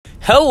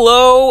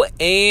Hello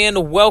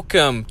and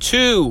welcome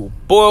to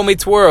Boyle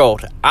Meets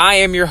World. I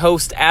am your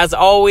host, as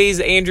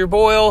always, Andrew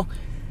Boyle,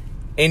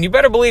 and you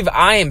better believe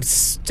I am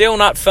still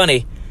not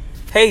funny.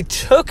 Hey,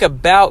 took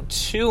about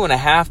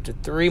 2.5 to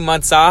 3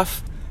 months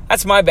off.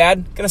 That's my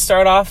bad. Gonna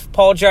start off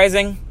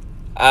apologizing.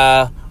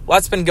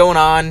 Lots been going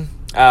on.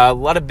 A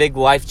lot of big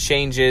life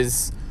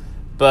changes,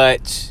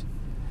 but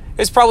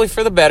it's probably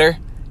for the better.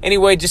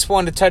 Anyway, just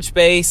wanted to touch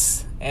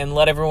base and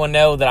let everyone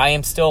know that I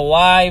am still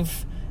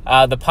alive.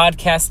 The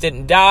podcast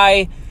didn't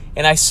die,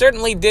 and I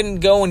certainly didn't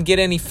go and get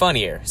any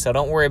funnier, so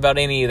don't worry about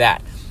any of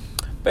that.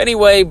 But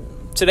anyway,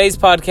 today's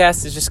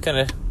podcast is just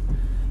going to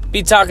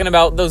be talking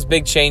about those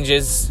big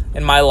changes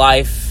in my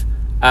life,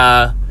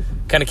 kind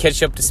of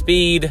catch up to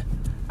speed.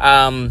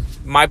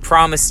 My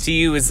promise to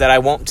you is that I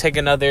won't take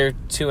another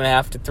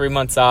 2.5 to 3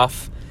 months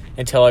off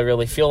until I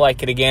really feel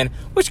like it again,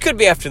 which could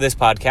be after this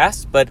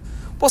podcast, but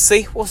we'll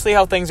see. We'll see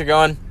how things are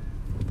going.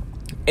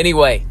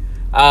 Anyway,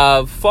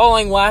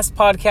 following last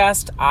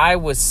podcast, I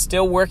was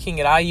still working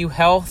at IU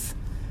Health,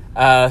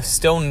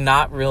 still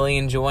not really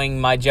enjoying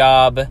my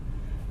job,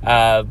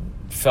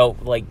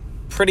 felt like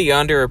pretty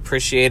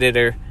underappreciated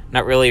or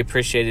not really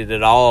appreciated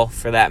at all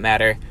for that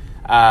matter.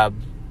 Now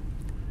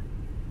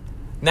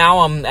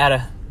I'm at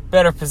a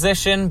better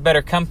position,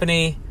 better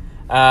company.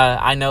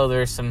 I know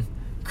there's some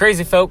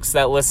crazy folks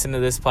that listen to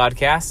this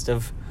podcast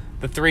of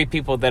the 3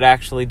 people that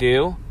actually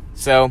do.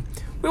 So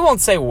we won't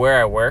say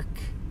where I work,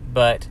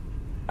 but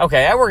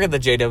okay, I work at the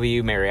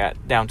JW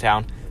Marriott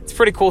downtown. It's a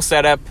pretty cool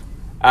setup.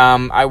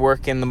 I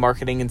work in the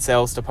marketing and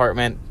sales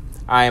department.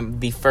 I am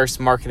the first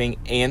marketing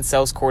and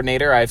sales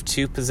coordinator. I have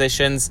 2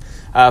 positions,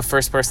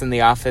 first person in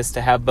the office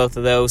to have both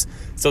of those.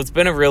 So it's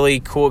been a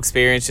really cool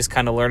experience just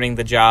kind of learning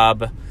the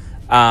job,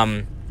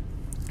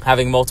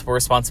 having multiple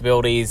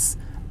responsibilities,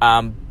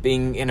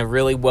 being in a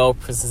really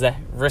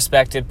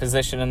well-respected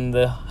position in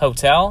the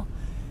hotel.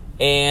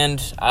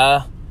 And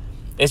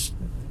it's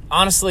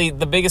honestly,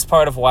 the biggest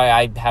part of why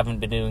I haven't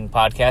been doing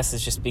podcasts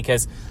is just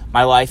because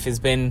my life has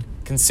been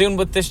consumed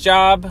with this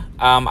job.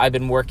 I've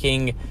been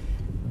working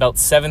about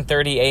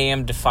 7:30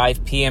 a.m. to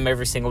 5 p.m.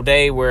 every single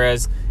day,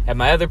 whereas at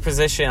my other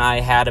position,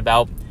 I had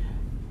about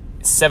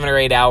 7 or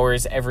 8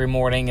 hours every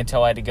morning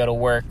until I had to go to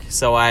work.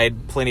 So I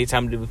had plenty of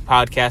time to do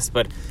podcasts,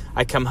 but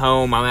I come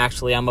home. I'm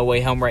actually on my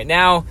way home right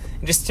now.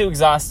 I'm just too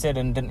exhausted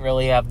and didn't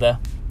really have the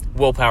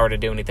willpower to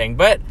do anything.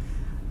 But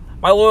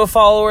my loyal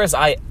followers,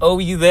 I owe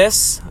you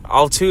this.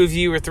 All 2 of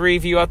you or 3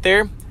 of you out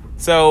there.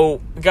 So,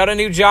 got a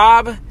new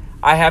job.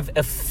 I have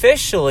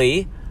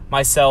officially,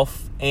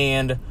 myself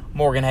and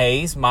Morgan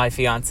Hayes, my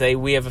fiance,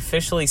 we have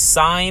officially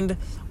signed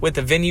with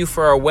the venue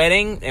for our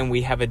wedding, and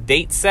we have a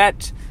date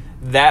set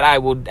that I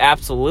would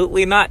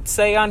absolutely not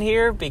say on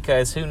here,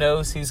 because who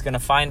knows who's going to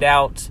find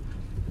out,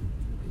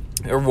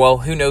 or well,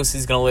 who knows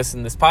who's going to listen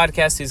to this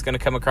podcast, who's going to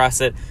come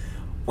across it.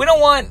 We don't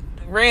want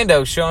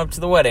rando showing up to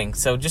the wedding.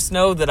 So just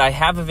know that I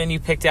have a venue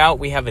picked out.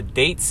 We have a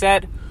date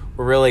set.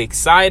 We're really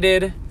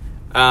excited.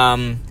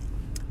 Not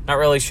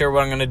really sure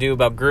what I'm going to do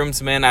about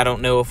groomsmen. I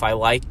don't know if I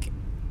like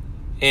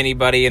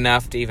anybody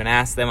enough to even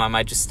ask them. I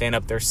might just stand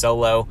up there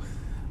solo.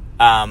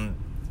 I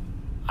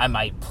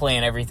might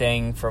plan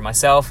everything for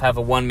myself, have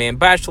a one-man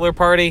bachelor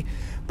party,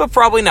 but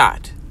probably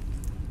not.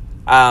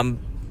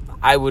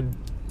 I would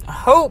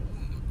hope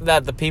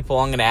that the people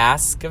I'm going to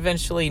ask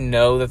eventually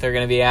know that they're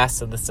going to be asked,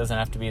 so this doesn't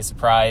have to be a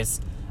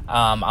surprise.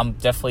 I'm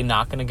definitely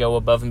not going to go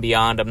above and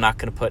beyond. I'm not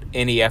going to put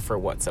any effort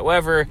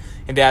whatsoever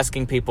into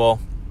asking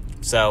people.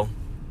 So,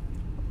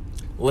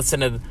 I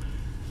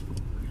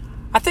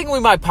think we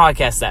might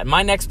podcast that.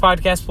 My next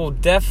podcast will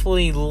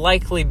definitely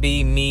likely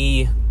be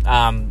me,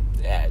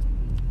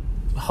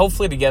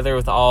 hopefully together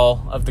with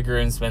all of the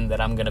groomsmen that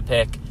I'm going to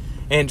pick,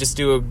 and just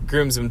do a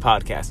groomsmen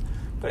podcast.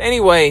 But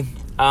anyway,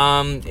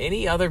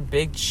 any other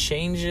big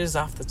changes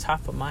off the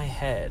top of my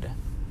head?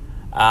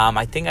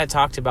 I think I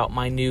talked about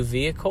my new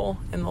vehicle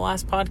in the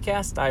last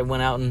podcast. I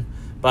went out and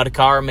bought a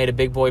car, made a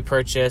big boy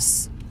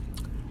purchase.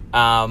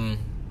 I'm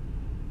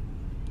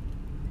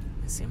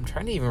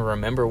trying to even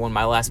remember when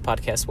my last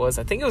podcast was.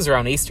 I think it was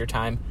around Easter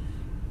time.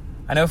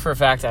 I know for a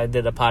fact I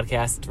did a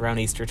podcast around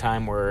Easter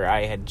time where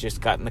I had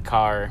just gotten the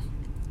car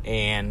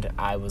and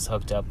I was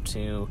hooked up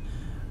to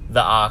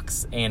the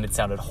aux, and it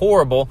sounded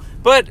horrible.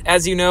 But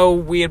as you know,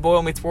 we at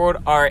Boyle Meets World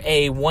are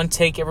a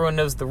one-take, everyone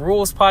knows the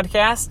rules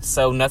podcast,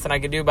 so nothing I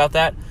can do about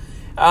that.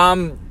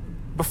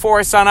 Before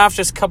I sign off,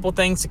 just a couple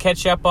things to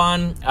catch up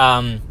on.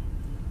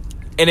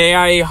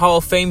 NAIA Hall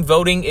of Fame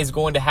voting is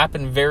going to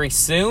happen very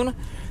soon.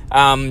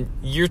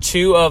 Year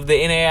 2 of the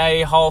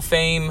NAIA Hall of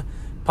Fame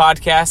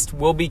podcast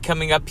will be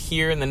coming up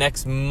here in the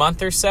next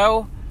month or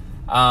so.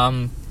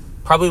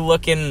 Probably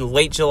looking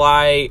late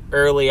July,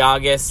 early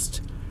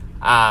August.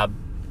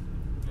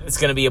 It's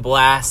going to be a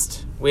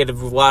blast. We had a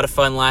lot of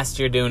fun last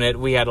year doing it.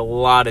 We had a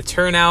lot of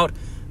turnout,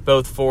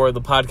 both for the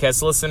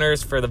podcast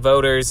listeners, for the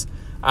voters.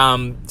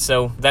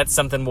 So that's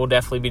something we'll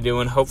definitely be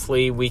doing.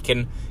 Hopefully we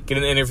can get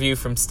an interview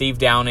from Steve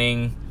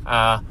Downing,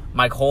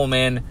 Mike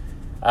Holman,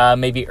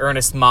 maybe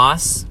Ernest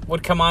Moss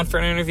would come on for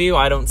an interview.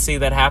 I don't see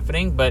that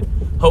happening, but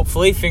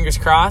hopefully, fingers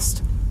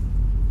crossed.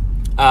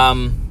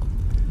 Trying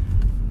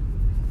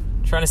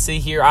to see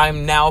here.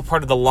 I'm now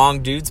part of the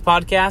Long Dudes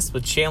podcast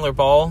with Chandler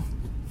Ball,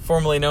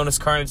 formerly known as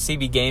Carnage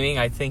CB Gaming.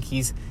 I think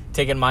he's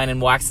taken mine and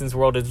Waxton's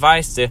World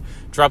advice to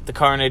drop the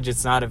Carnage.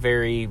 It's not a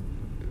very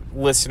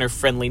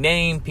listener-friendly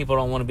name. People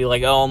don't want to be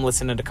like, oh, I'm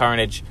listening to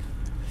Carnage.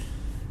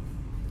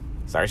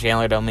 Sorry,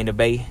 Chandler, don't mean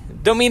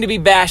to be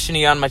bashing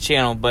you on my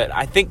channel, but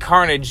I think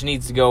Carnage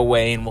needs to go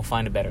away and we'll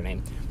find a better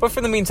name. But for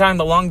the meantime,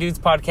 the Long Dudes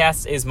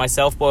podcast is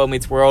myself, Boyle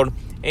Meets World,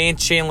 and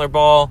Chandler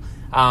Ball.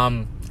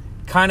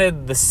 Kind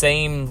of the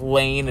same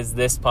lane as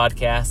this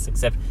podcast,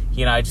 except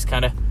he and I just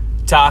kind of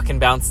talk and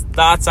bounce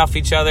thoughts off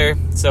each other.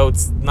 So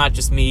it's not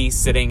just me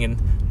sitting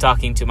and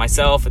talking to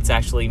myself. It's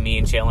actually me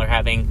and Chandler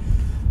having,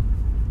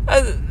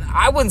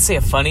 I wouldn't say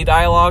a funny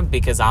dialogue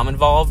because I'm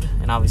involved,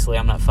 and obviously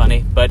I'm not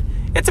funny, but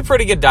it's a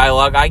pretty good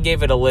dialogue. I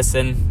gave it a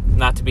listen,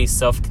 not to be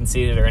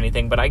self-conceited or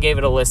anything, but I gave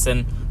it a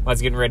listen when I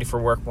was getting ready for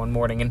work one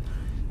morning, and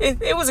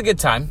it was a good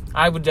time.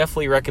 I would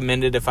definitely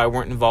recommend it if I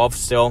weren't involved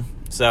still.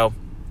 So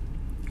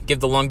give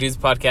the Long Dudes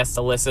podcast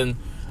a listen.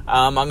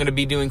 I'm going to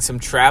be doing some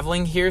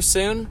traveling here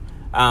soon.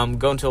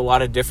 Going to a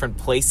lot of different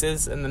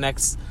places in the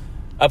next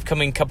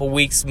upcoming couple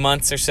weeks,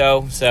 months or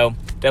so. So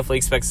definitely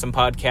expect some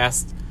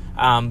podcasts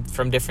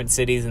from different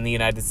cities in the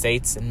United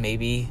States and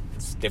maybe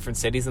different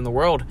cities in the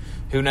world.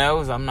 Who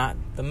knows? I'm not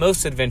the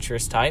most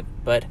adventurous type,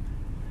 but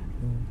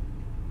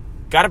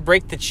got to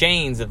break the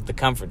chains of the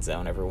comfort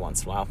zone every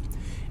once in a while.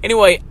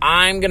 Anyway,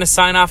 I'm going to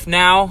sign off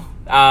now.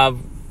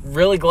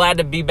 Really glad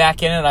to be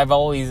back in it. I've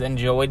always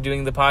enjoyed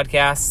doing the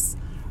podcasts.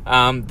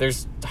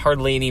 There's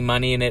hardly any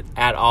money in it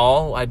at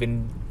all. I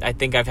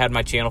think I've had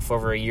my channel for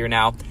over a year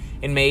now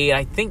and made,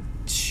 I think,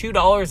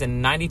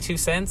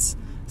 $2.92.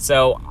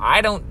 So I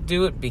don't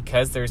do it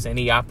because there's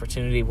any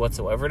opportunity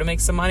whatsoever to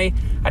make some money.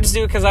 I just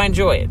do it because I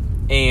enjoy it.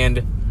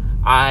 And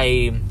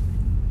I'm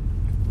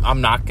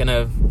not going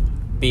to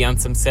be on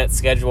some set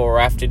schedule where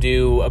I have to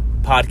do a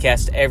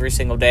podcast every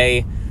single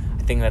day.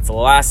 I think that's a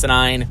little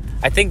asinine.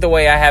 I think the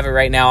way I have it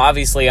right now,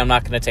 obviously I'm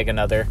not going to take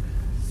another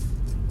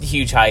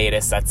huge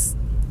hiatus. That's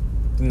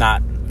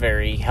not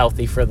very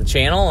healthy for the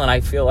channel, and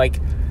I feel like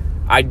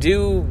I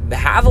do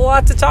have a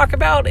lot to talk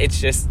about. It's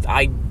just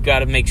I got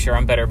to make sure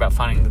I'm better about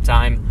finding the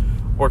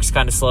time. Work's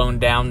kind of slowing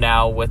down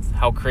now with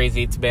how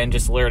crazy it's been,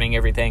 just learning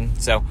everything.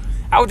 So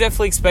I would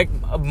definitely expect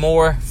a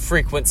more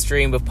frequent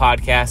stream of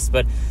podcasts.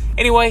 But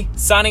anyway,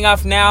 signing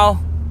off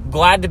now.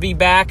 Glad to be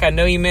back. I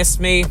know you missed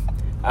me.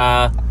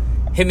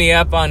 Hit me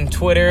up on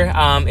Twitter.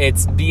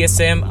 It's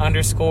BMW.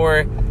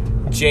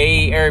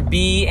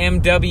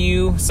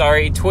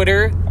 Sorry,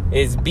 Twitter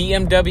is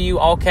BMW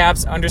all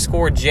caps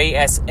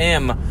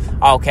 _JSM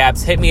all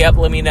caps. Hit me up.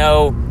 Let me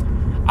know.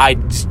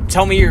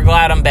 Tell me you're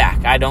glad I'm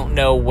back. I don't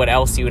know what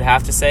else you would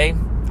have to say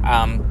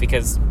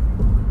because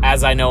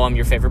as I know, I'm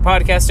your favorite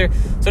podcaster.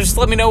 So just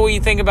let me know what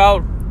you think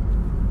about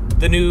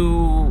the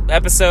new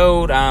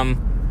episode.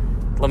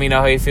 Let me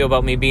know how you feel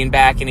about me being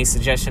back. Any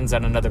suggestions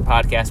on another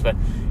podcast. But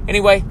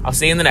anyway, I'll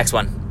see you in the next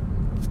one.